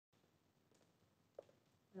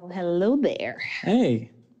Oh, hello there. Hey.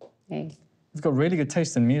 Hey. You've got really good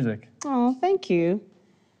taste in music. Oh, thank you.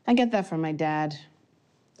 I get that from my dad.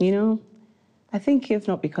 You know, I think if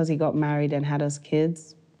not because he got married and had us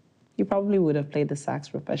kids, he probably would have played the sax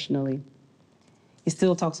professionally. He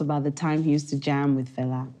still talks about the time he used to jam with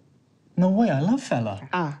Fela. No way, I love Fela.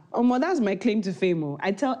 Well, that's my claim to fame. Oh.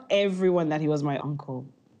 I tell everyone that he was my uncle.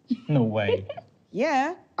 No way.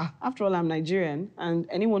 Yeah. After all, I'm Nigerian, and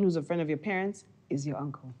anyone who's a friend of your parents is your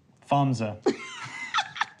uncle. Famza. Are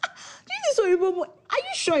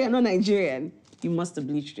you sure you're not Nigerian? You must have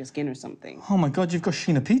bleached your skin or something. Oh my God, you've got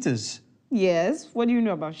Sheena Peters. Yes. What do you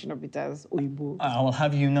know about Sheena Peters? Oyibo. I will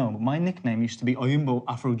have you know, my nickname used to be Oyumbo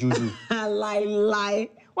Afro Juju. Lie.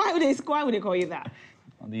 Why would they call you that?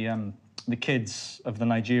 The kids of the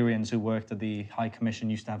Nigerians who worked at the High Commission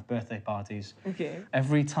used to have birthday parties. Okay.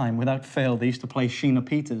 Every time, without fail, they used to play Sheena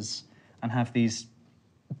Peters and have these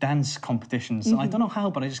dance competitions. I don't know how,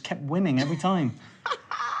 but I just kept winning every time.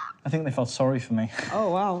 I think they felt sorry for me.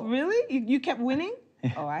 Oh, wow. Really? You kept winning?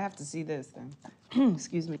 Yeah. Oh, I have to see this then.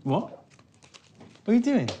 Excuse me. What? What are you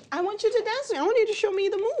doing? I want you to dance. I want you to show me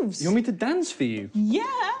the moves. You want me to dance for you? Yeah.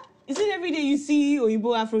 Is it every day you see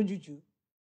Oyibo Afro Juju?